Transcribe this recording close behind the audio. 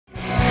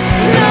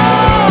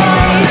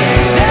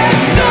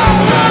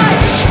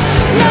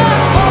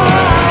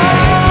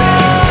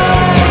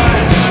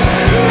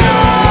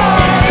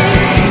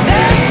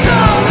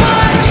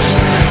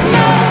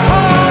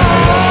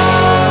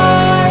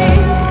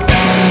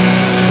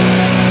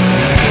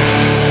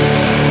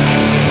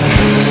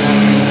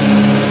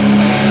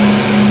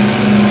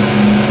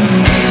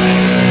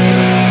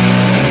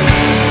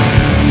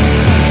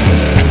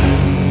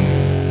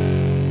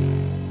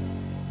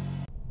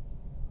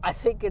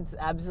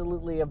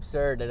absolutely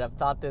absurd, and I've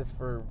thought this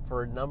for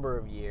a number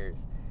of years.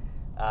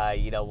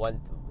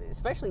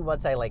 Especially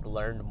once I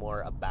learned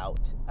more about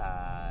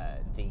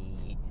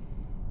the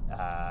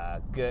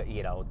good,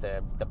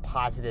 the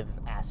positive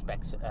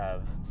aspects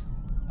of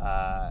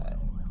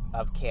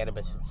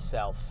cannabis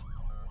itself.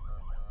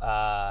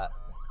 There's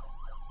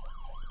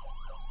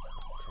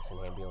an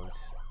ambulance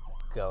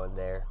going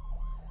there,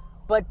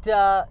 but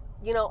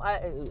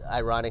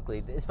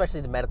ironically,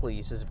 especially the medical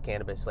uses of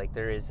cannabis,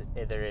 there is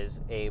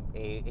a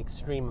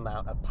extreme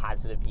amount of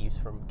positive use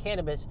from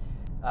cannabis.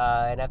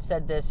 And I've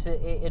said this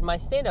in my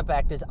stand-up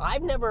act, is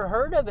I've never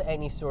heard of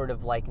any sort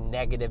of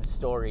negative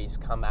stories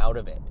come out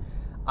of it.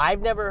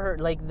 I've never heard,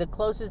 the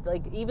closest,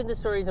 even the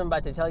stories I'm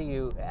about to tell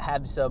you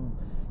have some,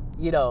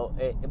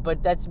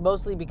 but that's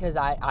mostly because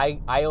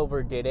I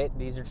overdid it.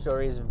 These are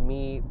stories of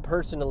me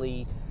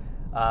personally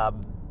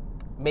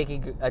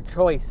making a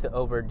choice to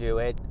overdo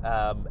it,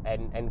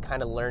 and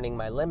kind of learning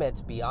my limits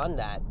beyond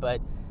that.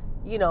 But,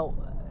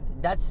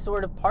 that's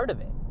sort of part of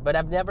it. But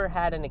I've never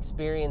had an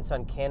experience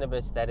on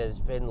cannabis that has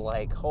been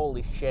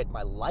holy shit,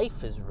 my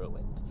life is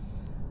ruined.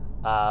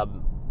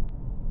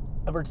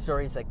 I've heard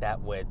stories like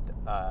that with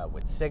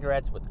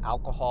cigarettes, with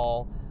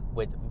alcohol,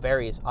 with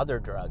various other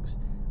drugs.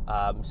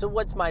 So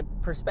what's my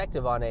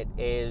perspective on it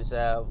is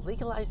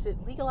legalize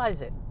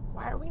it.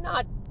 Why are we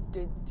not?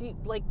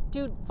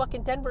 Dude,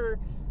 fucking Denver,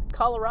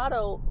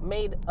 Colorado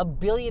made $1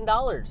 billion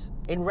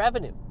in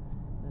revenue.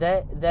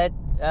 That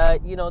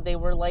they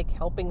were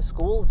helping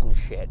schools and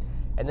shit.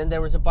 And then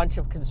there was a bunch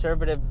of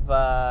conservative,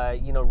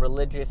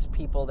 religious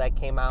people that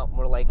came out and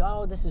were like,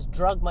 oh, this is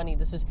drug money.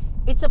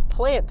 It's a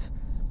plant.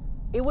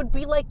 It would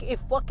be like if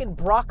fucking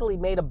broccoli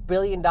made $1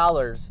 billion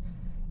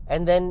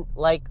and then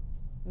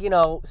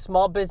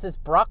small business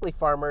broccoli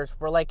farmers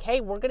were like,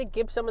 hey, we're going to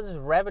give some of this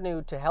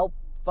revenue to help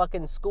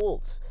fucking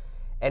schools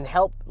and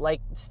help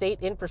state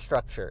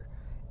infrastructure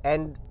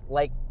and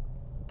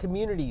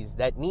communities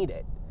that need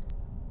it.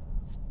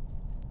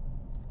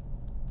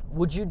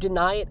 Would you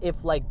deny it if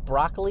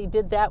broccoli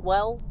did that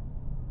well?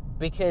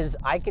 Because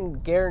I can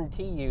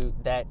guarantee you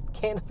that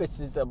cannabis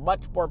is a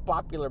much more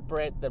popular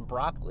plant than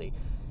broccoli.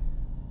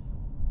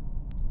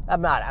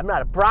 I'm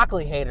not a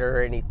broccoli hater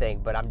or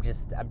anything, but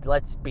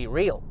let's be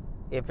real.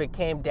 If it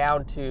came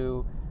down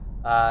to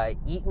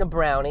eating a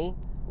brownie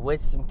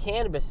with some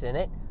cannabis in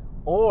it,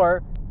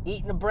 or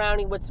eating a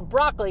brownie with some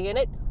broccoli in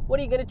it, what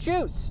are you going to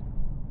choose?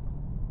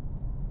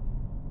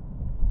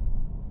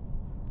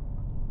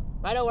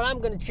 I know what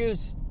I'm going to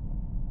choose.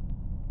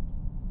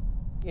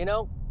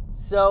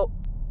 So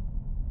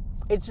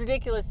it's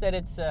ridiculous that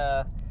it's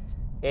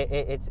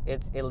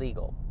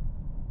illegal,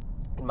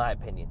 in my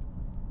opinion.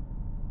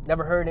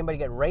 Never heard anybody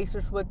get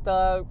racist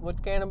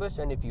with cannabis,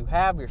 and if you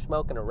have, you're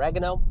smoking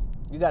oregano.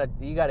 You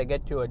gotta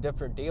get to a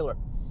different dealer.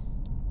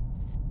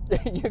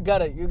 you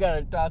gotta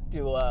talk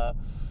to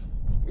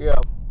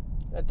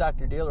talk to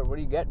your dealer. What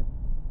are you getting?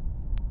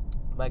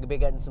 Am I gonna be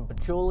getting some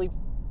patchouli?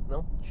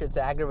 No, shit's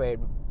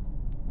aggravating.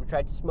 You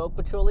tried to smoke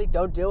patchouli?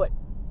 Don't do it.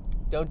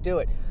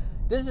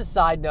 This is a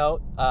side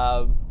note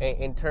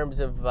in terms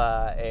of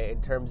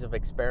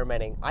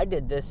experimenting. I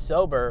did this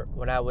sober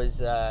when I was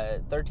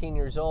 13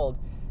 years old.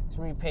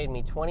 Somebody paid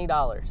me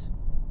 $20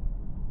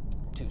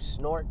 to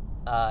snort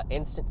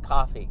instant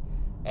coffee,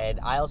 and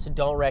I also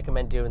don't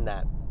recommend doing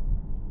that.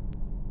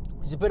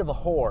 I was a bit of a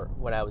whore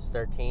when I was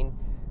 13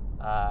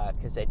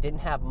 because I didn't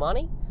have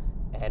money,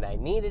 and I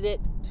needed it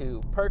to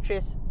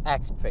purchase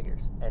action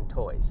figures and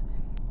toys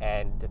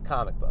and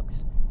comic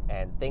books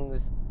and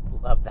things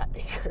of that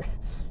nature.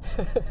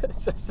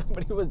 So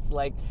somebody was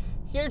like,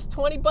 here's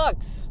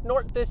 $20,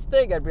 snort this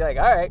thing. I'd be like,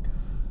 all right.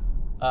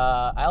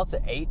 I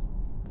also ate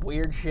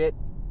weird shit.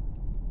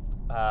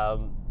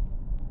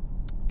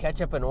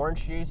 Ketchup and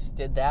orange juice,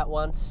 did that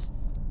once.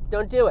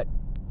 Don't do it.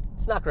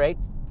 It's not great.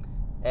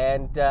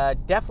 And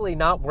definitely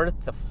not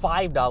worth the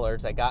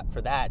 $5 I got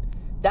for that.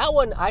 That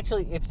one,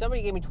 actually, if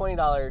somebody gave me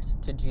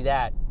 $20 to do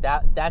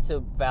that's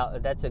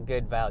a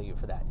good value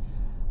for that.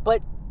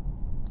 But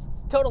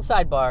total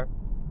sidebar.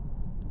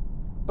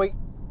 But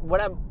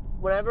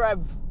whenever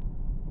I've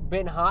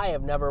been high,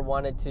 I've never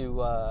wanted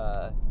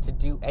to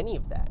do any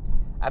of that.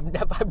 I've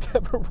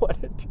never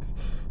wanted to.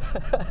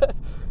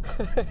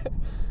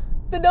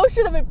 The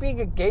notion of it being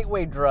a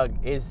gateway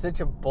drug is such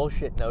a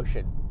bullshit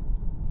notion.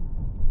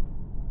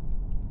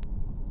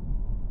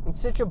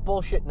 It's such a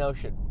bullshit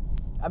notion.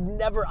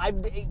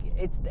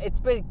 It's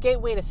been a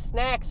gateway to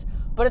snacks,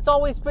 but it's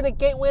always been a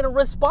gateway to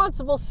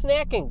responsible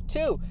snacking,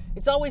 too.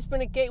 It's always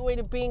been a gateway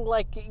to being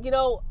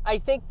I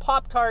think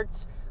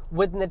Pop-Tarts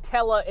with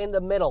Nutella in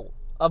the middle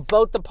of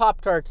both the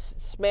Pop-Tarts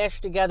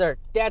smashed together,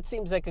 that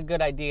seems like a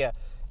good idea.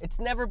 It's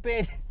never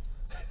been...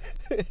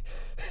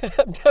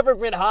 I've never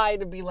been high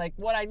to be like,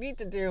 what I need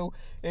to do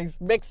is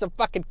mix some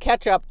fucking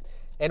ketchup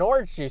and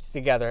orange juice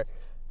together.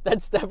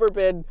 That's never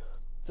been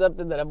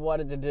something that I've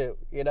wanted to do.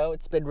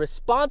 It's been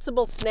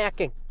responsible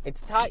snacking.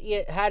 It's taught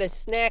you how to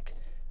snack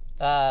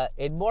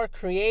in more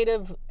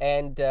creative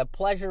and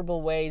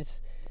pleasurable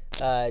ways.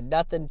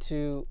 Nothing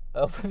too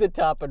over the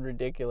top and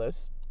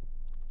ridiculous,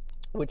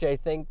 which I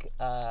think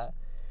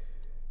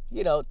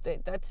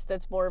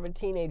that's more of a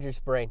teenager's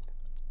brain.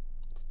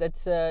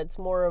 That's it's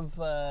more of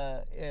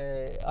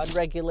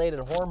unregulated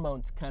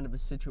hormones kind of a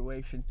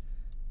situation,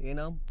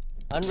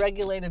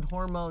 unregulated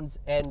hormones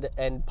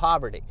and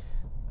poverty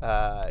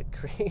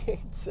create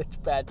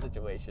such bad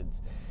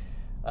situations.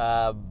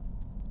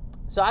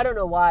 So I don't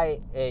know why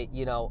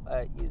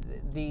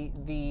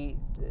the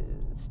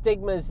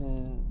stigmas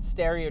and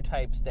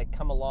stereotypes that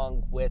come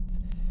along with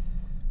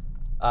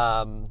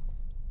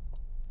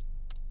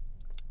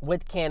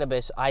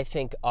cannabis, I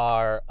think,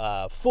 are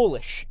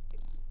foolish.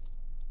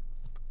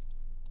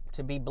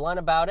 To be blunt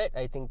about it,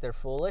 I think they're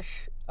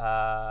foolish.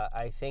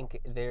 I think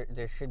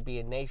there should be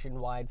a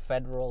nationwide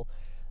federal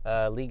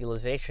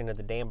legalization of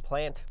the damn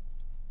plant.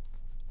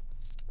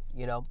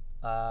 We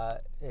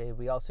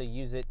also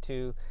use it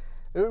to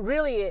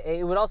really.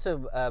 It would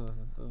also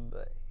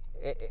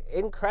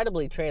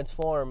incredibly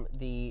transform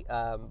the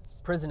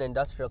prison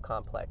industrial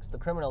complex, the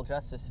criminal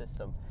justice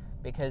system,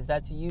 because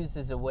that's used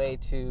as a way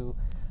to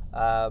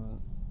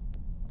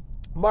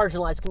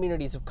marginalize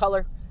communities of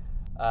color.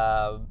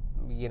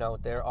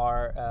 There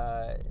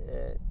are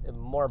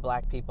more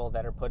black people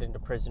that are put into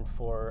prison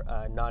for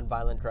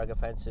nonviolent drug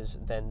offenses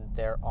than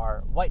there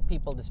are white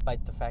people,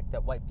 despite the fact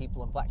that white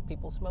people and black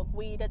people smoke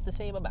weed at the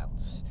same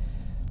amounts.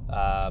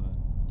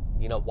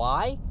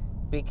 Why?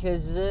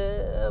 Because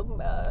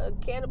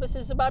cannabis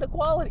is about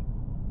equality.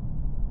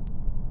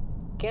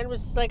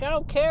 Cannabis is like, I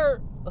don't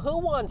care who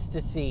wants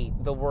to see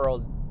the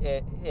world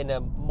in a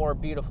more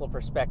beautiful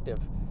perspective.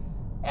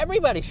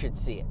 Everybody should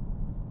see it.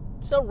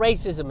 There's no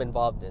racism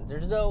involved in it.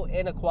 There's no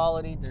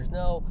inequality. There's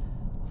no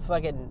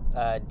fucking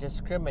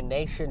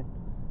discrimination.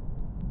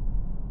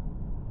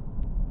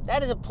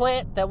 That is a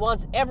plant that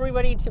wants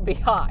everybody to be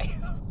high.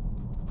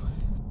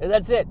 And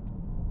that's it.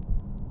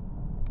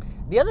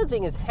 The other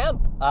thing is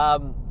hemp.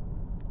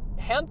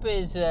 Hemp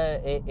is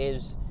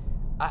this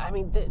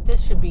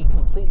should be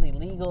completely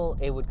legal.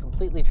 It would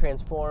completely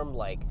transform,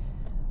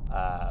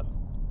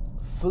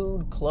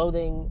 food,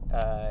 clothing,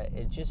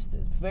 just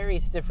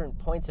various different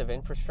points of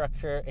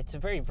infrastructure. It's a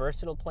very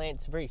versatile plant.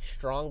 It's a very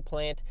strong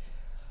plant.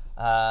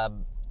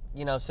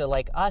 So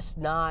us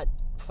not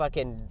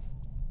fucking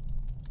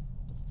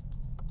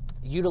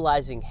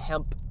utilizing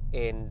hemp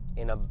in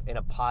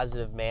a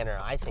positive manner,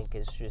 I think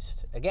is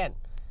just, again,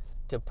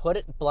 to put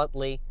it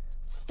bluntly,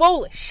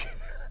 foolish.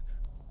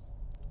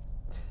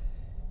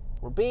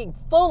 We're being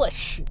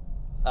foolish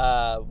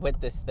with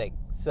this thing.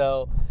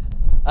 So,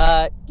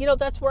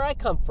 that's where I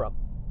come from.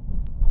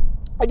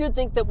 I do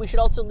think that we should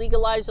also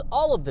legalize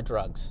all of the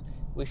drugs.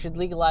 We should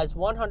legalize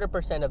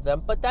 100% of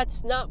them, but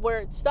that's not where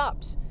it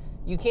stops.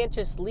 You can't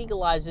just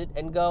legalize it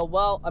and go,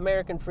 well,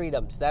 American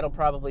freedoms, that'll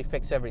probably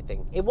fix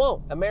everything. It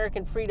won't.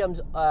 American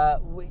freedoms,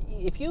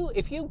 if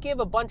you give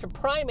a bunch of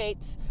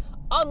primates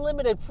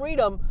unlimited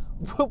freedom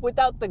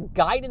without the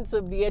guidance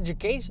of the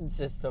education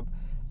system,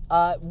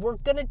 we're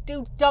going to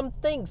do dumb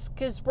things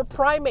because we're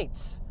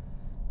primates.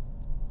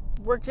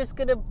 We're just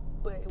going to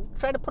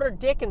try to put our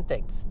dick in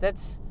things.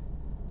 That's,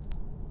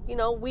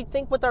 we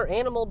think with our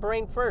animal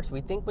brain first.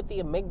 We think with the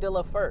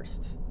amygdala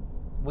first.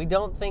 We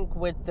don't think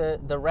with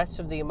the rest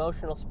of the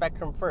emotional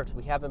spectrum first.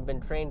 We haven't been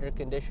trained or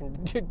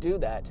conditioned to do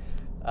that,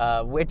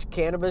 which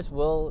cannabis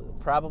will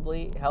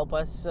probably help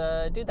us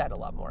do that a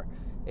lot more.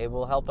 It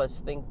will help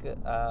us think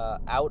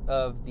out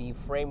of the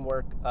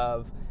framework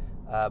of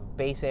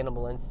base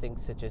animal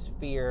instincts such as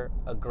fear,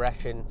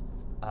 aggression,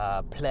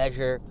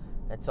 pleasure.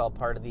 That's all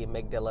part of the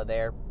amygdala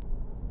there.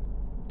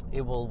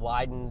 It will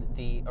widen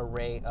the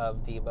array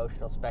of the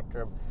emotional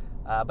spectrum.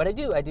 But I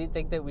do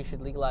think that we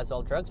should legalize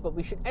all drugs, but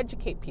we should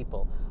educate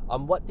people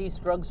on what these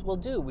drugs will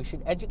do. We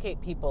should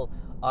educate people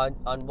on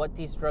what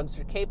these drugs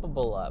are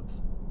capable of.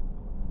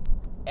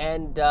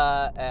 And,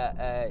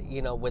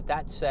 with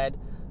that said,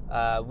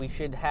 we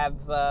should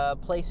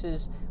have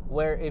places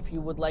where if you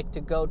would like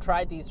to go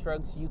try these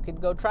drugs, you can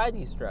go try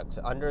these drugs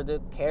under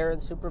the care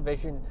and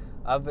supervision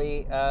of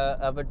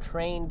a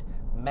trained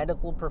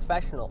medical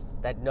professional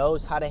that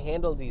knows how to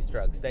handle these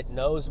drugs, that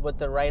knows what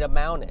the right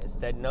amount is,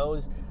 that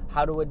knows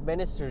how to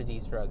administer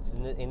these drugs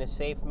in a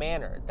safe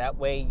manner. That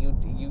way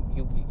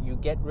you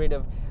get rid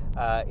of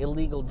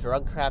illegal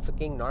drug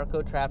trafficking,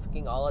 narco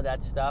trafficking, all of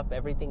that stuff.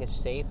 Everything is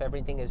safe.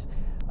 Everything is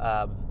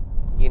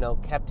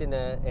kept in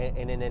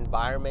an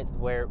environment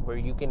where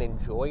you can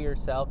enjoy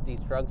yourself.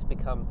 These drugs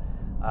become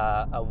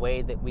a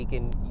way that we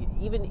can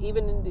even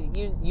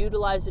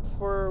utilize it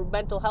for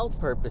mental health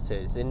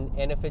purposes.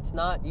 And if it's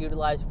not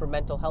utilized for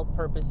mental health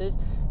purposes,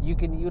 you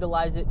can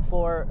utilize it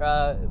for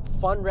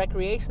fun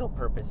recreational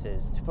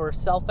purposes, for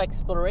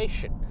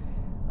self-exploration.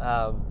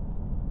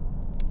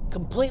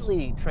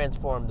 Completely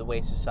transform the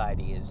way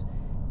society is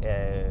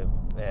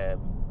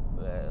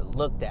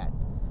looked at.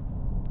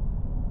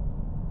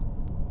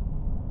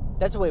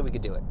 That's the way we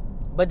could do it.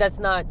 But that's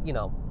not,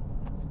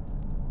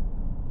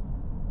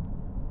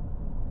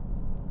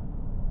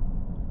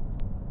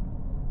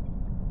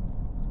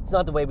 it's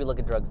not the way we look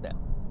at drugs now.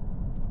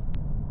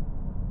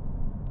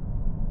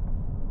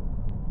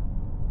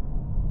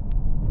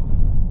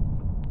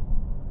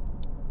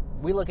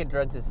 we look at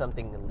drugs as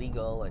something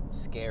illegal and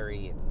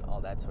scary and all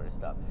that sort of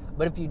stuff.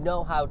 But if you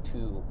know how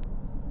to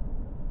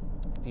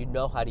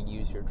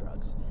use your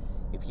drugs,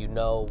 if you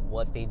know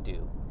what they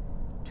do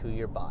to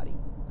your body,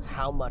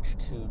 how much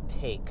to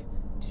take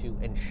to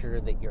ensure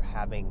that you're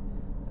having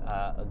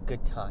a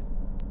good time,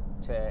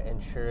 to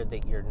ensure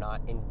that you're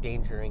not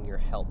endangering your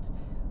health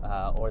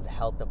or the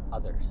health of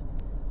others,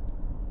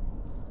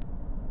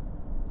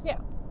 yeah,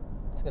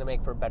 it's going to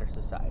make for a better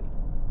society.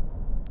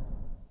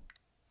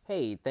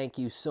 Hey, thank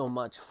you so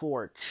much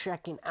for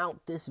checking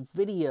out this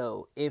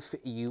video. If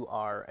you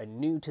are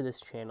new to this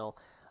channel,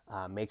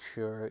 make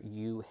sure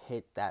you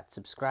hit that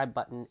subscribe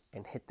button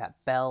and hit that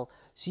bell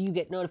so you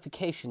get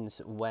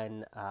notifications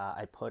when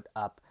I put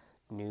up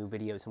new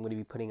videos. I'm going to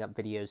be putting up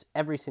videos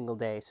every single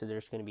day, so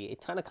there's going to be a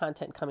ton of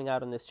content coming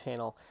out on this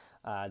channel.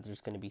 There's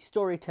going to be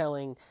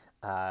storytelling,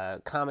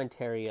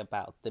 commentary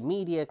about the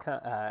media,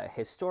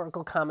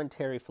 historical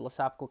commentary,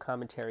 philosophical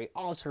commentary,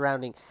 all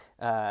surrounding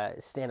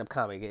stand-up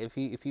comedy.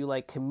 If you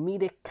like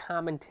comedic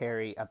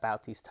commentary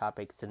about these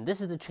topics, then this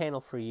is the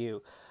channel for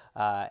you.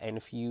 And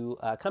if you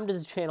come to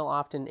this channel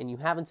often and you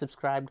haven't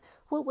subscribed,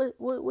 what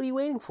are you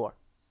waiting for?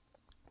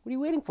 What are you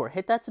waiting for?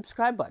 Hit that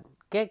subscribe button.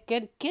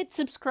 Get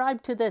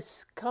subscribed to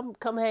this. Come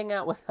hang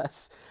out with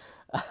us.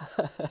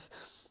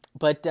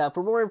 But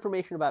for more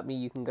information about me,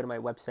 you can go to my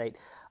website,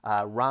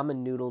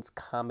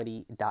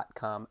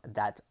 ramennoodlescomedy.com.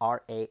 That's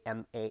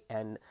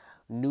RAMAN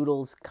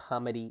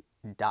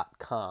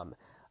noodlescomedy.com.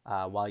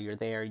 While you're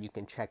there, you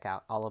can check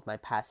out all of my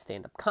past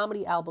stand-up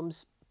comedy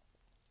albums,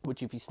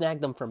 which if you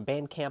snag them from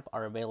Bandcamp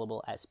are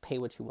available as pay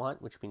what you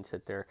want, which means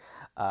that they're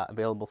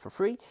available for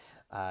free.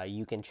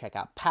 You can check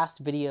out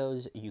past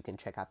videos, you can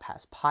check out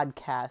past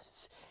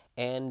podcasts,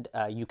 and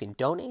you can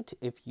donate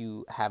if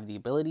you have the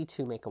ability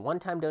to make a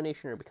one-time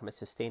donation or become a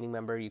sustaining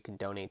member. You can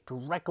donate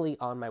directly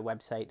on my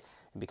website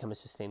and become a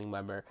sustaining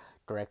member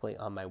directly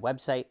on my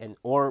website,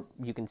 or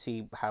you can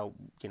see how,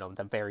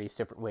 the various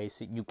different ways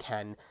that you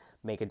can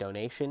make a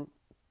donation.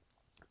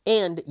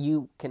 And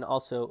you can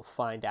also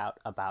find out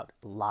about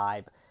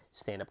live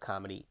stand-up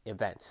comedy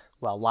events.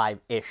 Well,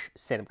 live-ish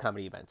stand-up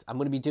comedy events. I'm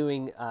going to be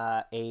doing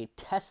a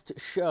test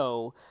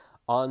show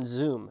on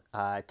Zoom.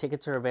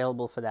 Tickets are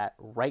available for that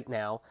right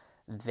now.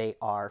 They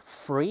are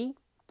free,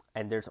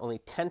 and there's only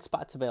 10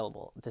 spots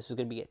available. This is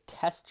going to be a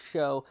test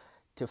show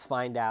to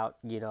find out,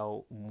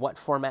 what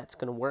format's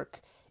going to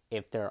work,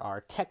 if there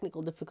are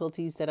technical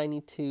difficulties that I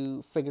need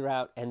to figure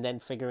out, and then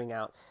figuring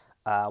out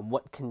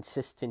what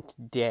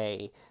consistent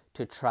day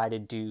to try to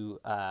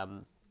do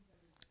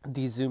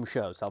these Zoom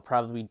shows. I'll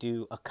probably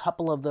do a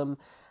couple of them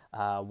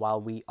while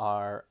we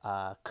are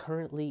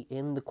currently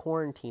in the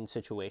quarantine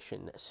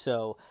situation.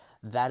 So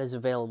that is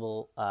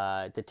available.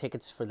 The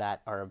tickets for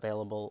that are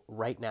available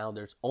right now.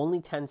 There's only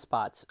 10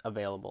 spots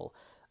available.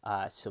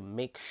 So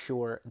make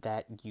sure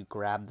that you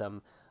grab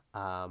them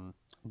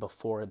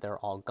before they're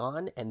all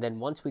gone. And then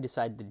once we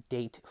decide the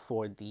date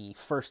for the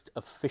first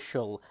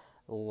official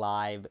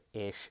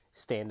live-ish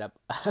stand-up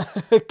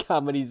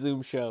comedy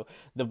Zoom show,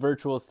 the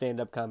virtual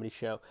stand-up comedy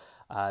show,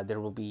 there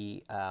will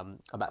be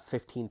about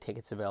 15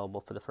 tickets available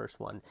for the first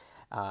one,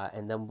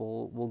 and then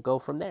we'll go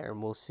from there,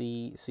 and we'll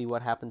see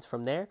what happens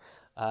from there.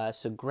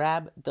 So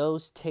grab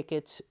those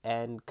tickets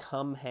and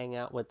come hang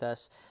out with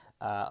us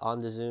on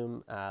the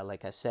Zoom.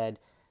 Like I said,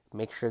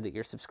 make sure that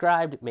you're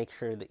subscribed, make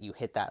sure that you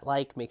hit that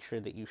like, make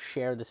sure that you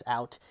share this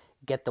out,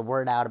 get the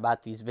word out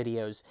about these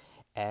videos,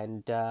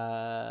 and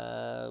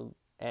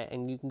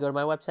you can go to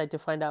my website to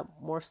find out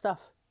more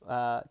stuff.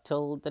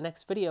 Till the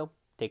next video,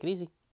 take it easy.